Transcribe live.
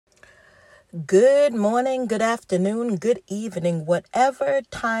Good morning, good afternoon, good evening, whatever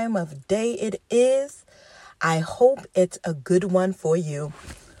time of day it is. I hope it's a good one for you.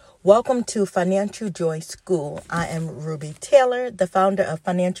 Welcome to Financial Joy School. I am Ruby Taylor, the founder of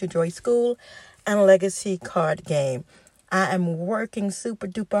Financial Joy School and Legacy Card Game. I am working super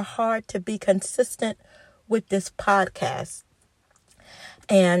duper hard to be consistent with this podcast.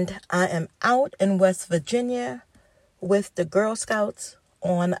 And I am out in West Virginia with the Girl Scouts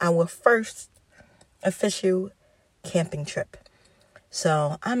on our first official camping trip.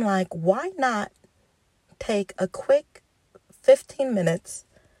 So I'm like, why not take a quick 15 minutes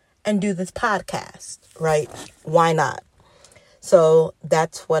and do this podcast, right? Why not? So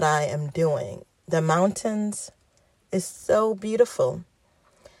that's what I am doing. The mountains is so beautiful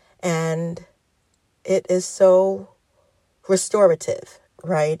and it is so restorative,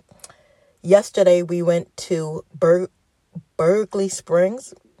 right? Yesterday we went to Berkeley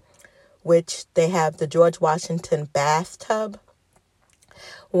Springs, which they have the George Washington bathtub,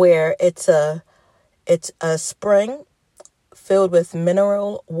 where it's a spring filled with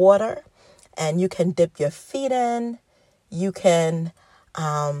mineral water, and you can dip your feet in. You can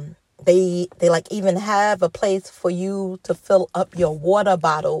they like even have a place for you to fill up your water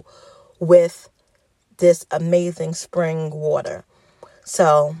bottle with this amazing spring water.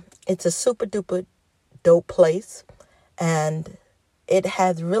 So it's a super duper dope place, and it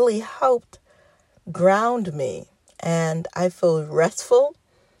has really helped ground me, and I feel restful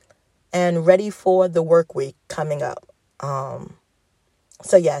and ready for the work week coming up.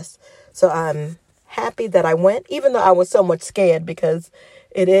 So I'm happy that I went, even though I was somewhat scared because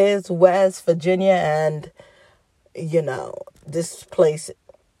it is West Virginia, and this place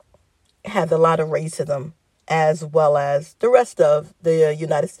has a lot of racism as well as the rest of the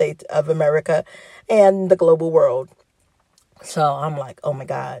United States of America and the global world. So I'm like, oh my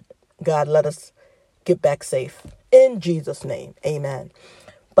God, let us get back safe. In Jesus' name, amen.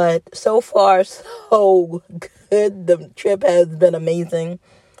 But so far, so good. The trip has been amazing.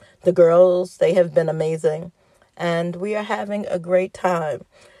 The girls, they have been amazing. And we are having a great time.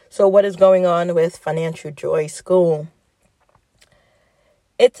 So what is going on with Financial Joy School?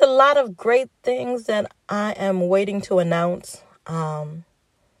 It's a lot of great things that I am waiting to announce. I'm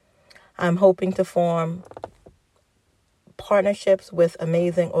hoping to form partnerships with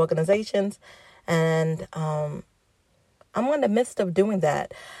amazing organizations, and I'm in the midst of doing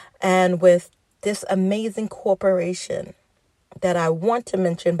that, and with this amazing corporation that I want to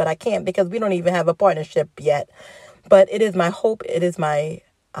mention, but I can't because we don't even have a partnership yet. But it is my hope, it is my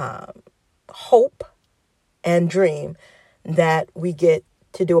hope and dream that we get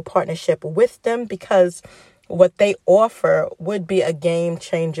to do a partnership with them, because what they offer would be a game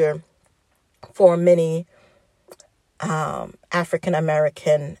changer for many African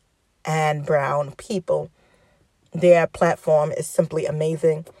American and brown people. Their platform is simply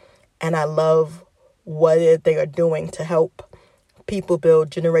amazing, and I love what they are doing to help people build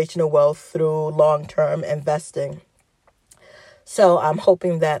generational wealth through long-term investing. So I'm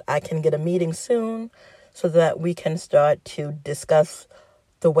hoping that I can get a meeting soon so that we can start to discuss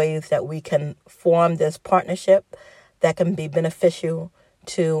the ways that we can form this partnership that can be beneficial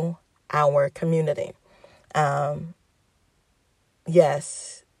to our community.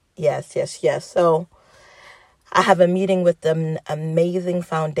 Yes. So I have a meeting with an amazing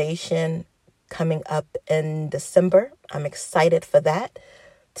foundation coming up in December. I'm excited for that,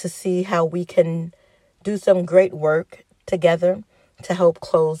 to see how we can do some great work together to help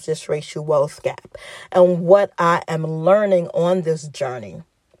close this racial wealth gap. And what I am learning on this journey,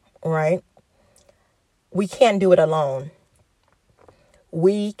 right? We can't do it alone.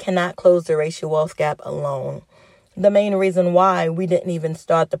 We cannot close the racial wealth gap alone. The main reason why we didn't even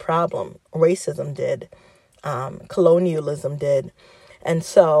start the problem, racism did, colonialism did. And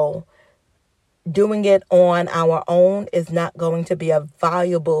so doing it on our own is not going to be a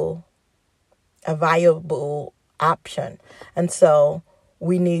viable option. And so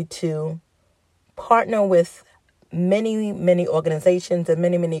we need to partner with many organizations and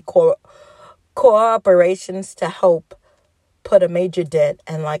many corporations to help put a major dent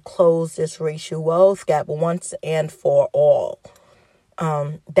and close this racial wealth gap once and for all.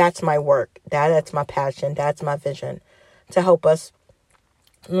 That's my work. That's my passion. That's my vision, to help us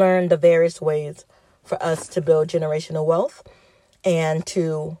learn the various ways for us to build generational wealth and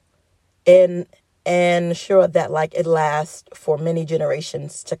to ensure that it lasts for many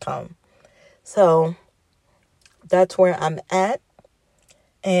generations to come. So that's where I'm at.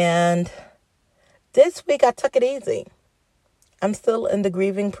 And this week I took it easy. I'm still in the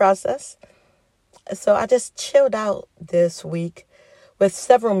grieving process. So I just chilled out this week with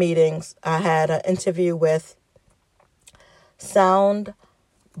several meetings. I had an interview with Sound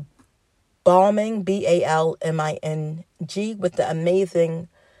Balming, Balming, with the amazing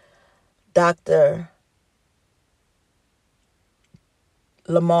Dr.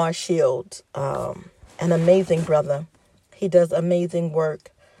 Lamar Shields, an amazing brother. He does amazing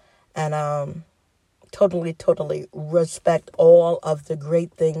work, and totally respect all of the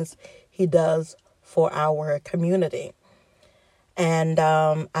great things he does for our community. And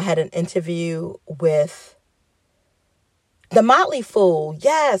I had an interview with The Motley Fool.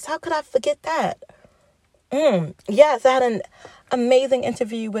 Yes, how could I forget that? Yes, I had an amazing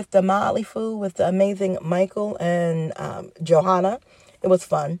interview with The Motley Fool, with the amazing Michael and Johanna. It was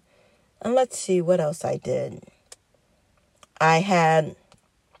fun. And let's see what else I did. I had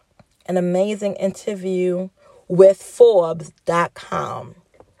an amazing interview with Forbes.com.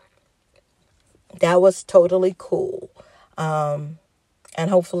 That was totally cool. And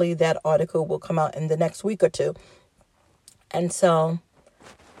hopefully that article will come out in the next week or two. And so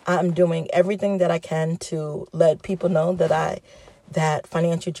I'm doing everything that I can to let people know that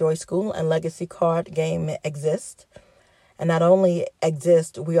Financial Joy School and Legacy Card Game exist. And not only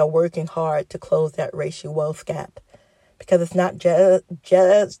exist, we are working hard to close that racial wealth gap. Because it's not just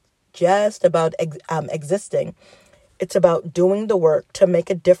about existing. It's about doing the work to make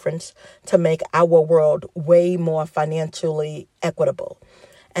a difference, to make our world way more financially equitable.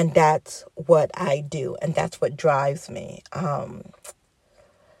 And that's what I do. And that's what drives me.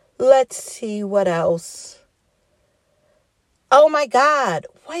 Let's see what else. Oh my God.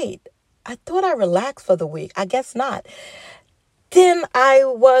 Wait, I thought I relaxed for the week. I guess not. Then I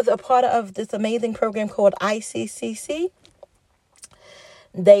was a part of this amazing program called ICCC.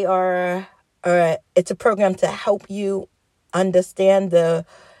 They are, it's a program to help you understand the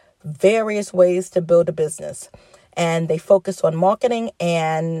various ways to build a business. And they focus on marketing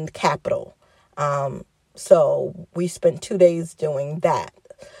and capital. So we spent 2 days doing that.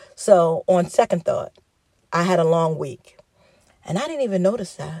 So on second thought, I had a long week. And I didn't even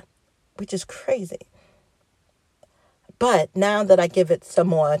notice that, which is crazy. But now that I give it some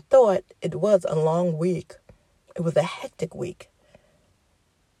more thought, it was a long week. It was a hectic week.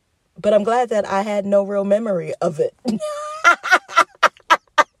 But I'm glad that I had no real memory of it.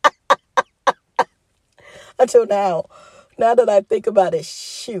 Until now. Now that I think about it,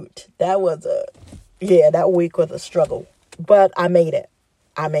 shoot, that week was a struggle. But I made it.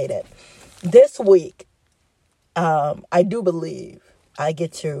 This week, I do believe I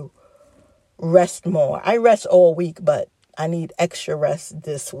get to rest more. I rest all week, but I need extra rest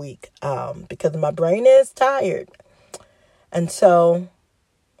this week because my brain is tired. And so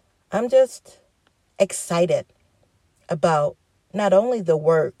I'm just excited about not only the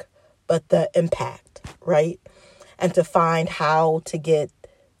work, but the impact, right? And to find how to get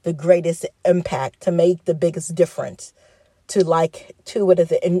the greatest impact, to make the biggest difference, to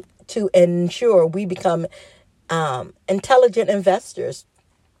ensure we become intelligent investors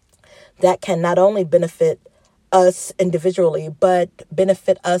that can not only benefit us individually, but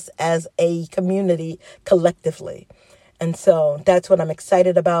benefit us as a community collectively. And so that's what I'm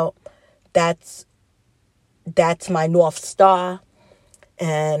excited about. That's my North Star.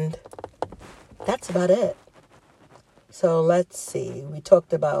 And that's about it. So let's see. We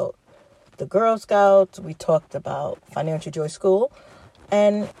talked about the Girl Scouts. We talked about Financial Joy School.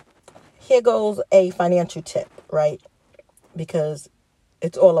 And here goes a financial tip, right? Because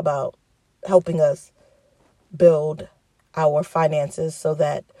it's all about helping us build our finances so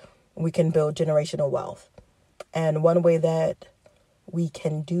that we can build generational wealth. And one way that we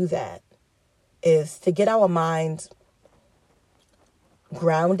can do that is to get our minds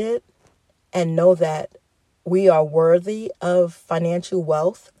grounded and know that we are worthy of financial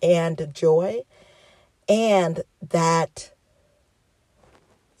wealth and joy, and that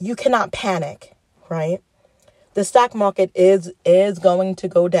you cannot panic, right? The stock market is going to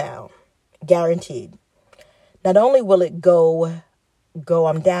go down, guaranteed. Not only will it go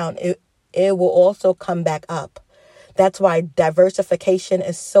down, it will also come back up. That's why diversification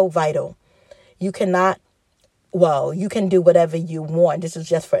is so vital. You can do whatever you want. This is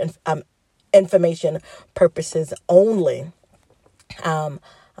just for information purposes only. I'm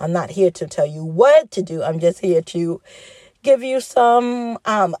not here to tell you what to do. I'm just here to give you some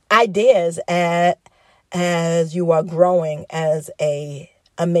ideas as you are growing as a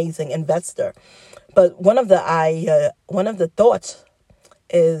amazing investor. But one of the thoughts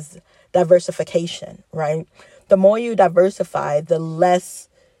is diversification, right? The more you diversify, the less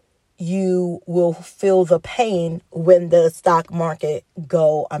you will feel the pain when the stock market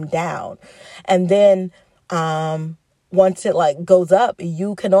go down. And then once it like goes up,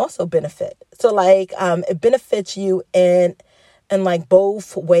 you can also benefit. So like it benefits you in like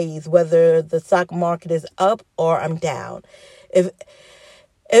both ways, whether the stock market is up or I'm down. If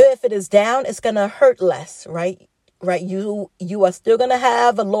it is down, it's gonna hurt less, right? Right, you are still gonna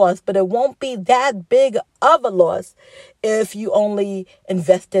have a loss, but it won't be that big of a loss if you only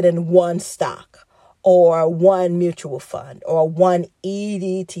invested in one stock or one mutual fund or one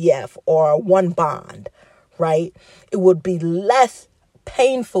ETF or one bond, right? It would be less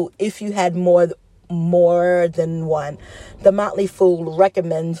painful if you had more than one. The Motley Fool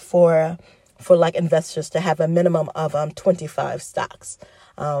recommends for like investors to have a minimum of 25 stocks.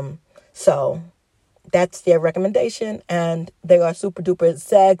 So that's their recommendation, and they are super duper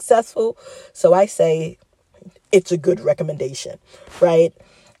successful. So I say it's a good recommendation, right?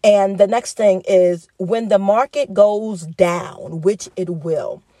 And the next thing is when the market goes down, which it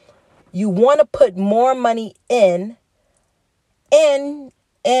will, you want to put more money into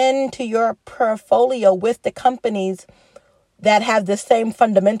your portfolio with the companies that have the same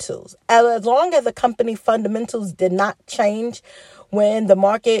fundamentals. As long as the company fundamentals did not change when the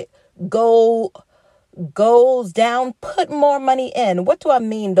market goes down, put more money in. What do I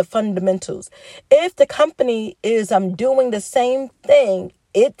mean, the fundamentals? If the company is doing the same thing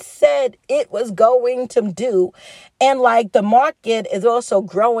it said it was going to do, and like the market is also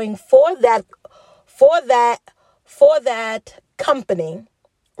growing for that company,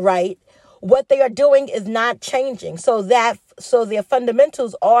 right? What they are doing is not changing. So their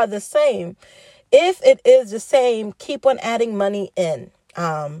fundamentals are the same. If it is the same, keep on adding money in.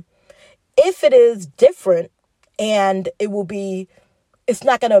 If it is different and it's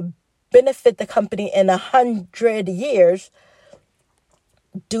not going to benefit the company in 100 years,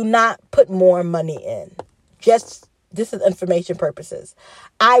 do not put more money in. This is information purposes.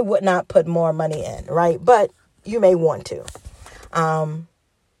 I would not put more money in, right? But you may want to.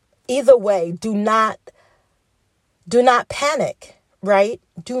 Either way, do not panic, right?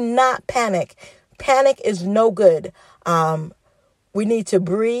 Do not panic. Panic is no good. We need to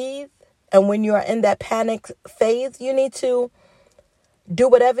breathe. And when you are in that panic phase, you need to do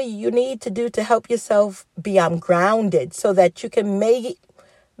whatever you need to do to help yourself be grounded so that you can make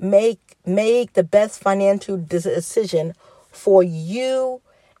the best financial decision for you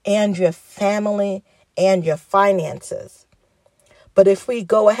and your family and your finances. But if we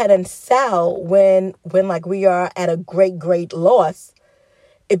go ahead and sell when like we are at a great loss,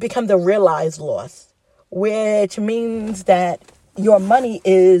 it becomes a realized loss, which means that your money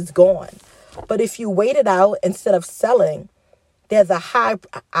is gone. But if you wait it out instead of selling, there's a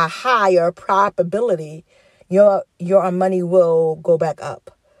higher probability your money will go back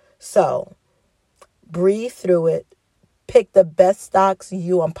up. So breathe through it, pick the best stocks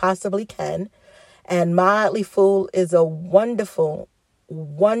you possibly can. And Motley Fool is a wonderful,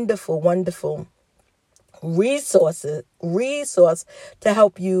 wonderful, wonderful resource to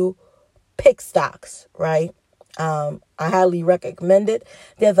help you pick stocks, right? I highly recommend it.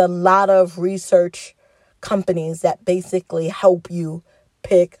 There's a lot of research companies that basically help you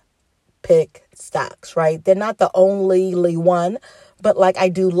pick stocks, right? They're not the only one, but like I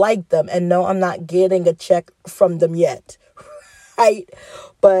do like them, and no, I'm not getting a check from them yet, right?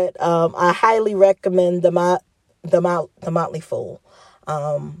 But I highly recommend the Motley Fool.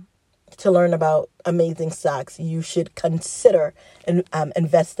 To learn about amazing stocks you should consider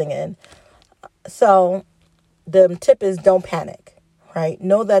investing in. So the tip is don't panic, right?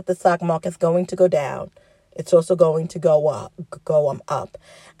 Know that the stock market is going to go down. It's also going to go up.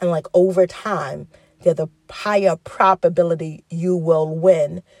 And like over time, there's a higher probability you will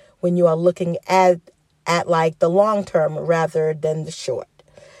win when you are looking at like the long term rather than the short.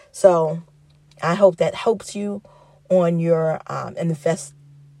 So I hope that helps you on your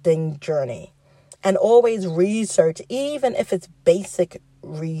investing journey. And always research, even if it's basic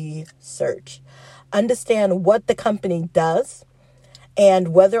research. Understand what the company does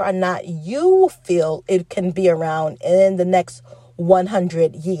and whether or not you feel it can be around in the next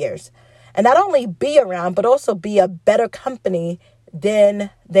 100 years. And not only be around, but also be a better company than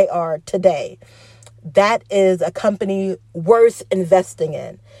they are today. That is a company worth investing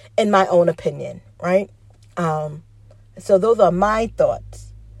in my own opinion, right? So those are my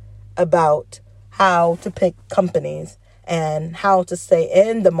thoughts about how to pick companies and how to stay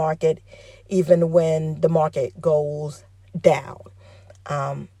in the market even when the market goes down.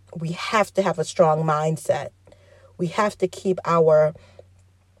 We have to have a strong mindset. We have to keep our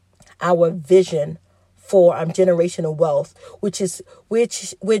vision for generational wealth, which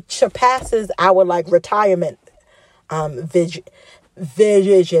surpasses our like retirement vision.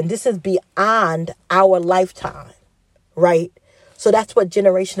 This is beyond our lifetime, right? So that's what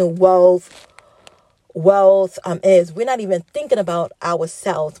generational wealth is. We're not even thinking about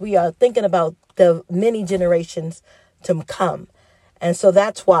ourselves. We are thinking about the many generations to come. And so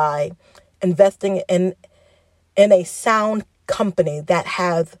that's why investing in a sound company that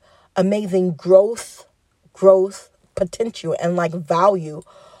has amazing growth potential and like value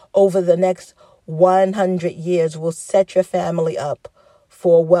over the next 100 years will set your family up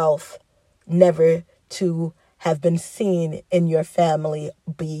for wealth never to have been seen in your family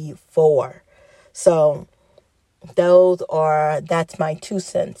before. So that's my 2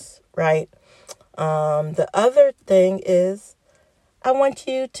 cents, right? The other thing is I want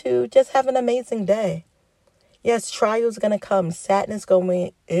you to just have an amazing day. Yes, trials going to come. Sadness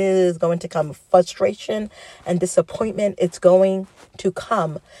is going to come. Frustration and disappointment, it's going to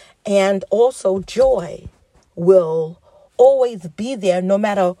come. And also joy will always be there no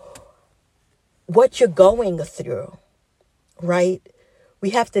matter what you're going through, right? We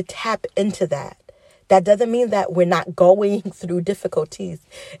have to tap into that. That doesn't mean that we're not going through difficulties.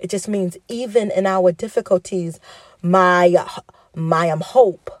 It just means even in our difficulties, my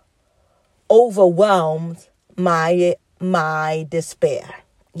hope overwhelms my despair.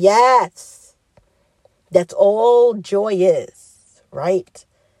 Yes. That's all joy is, right?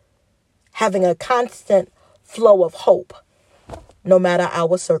 Having a constant flow of hope, no matter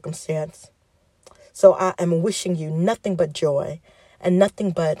our circumstance. So I am wishing you nothing but joy and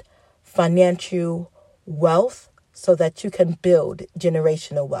nothing but financial wealth so that you can build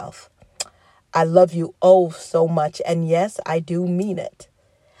generational wealth. I love you oh so much. And yes, I do mean it.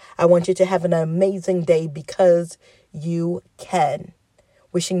 I want you to have an amazing day because you can.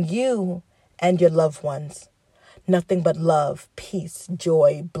 Wishing you and your loved ones nothing but love, peace,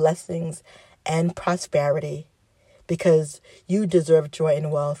 joy, blessings, and prosperity. Because you deserve joy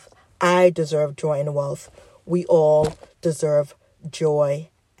and wealth. I deserve joy and wealth. We all deserve joy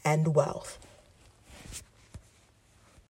and wealth.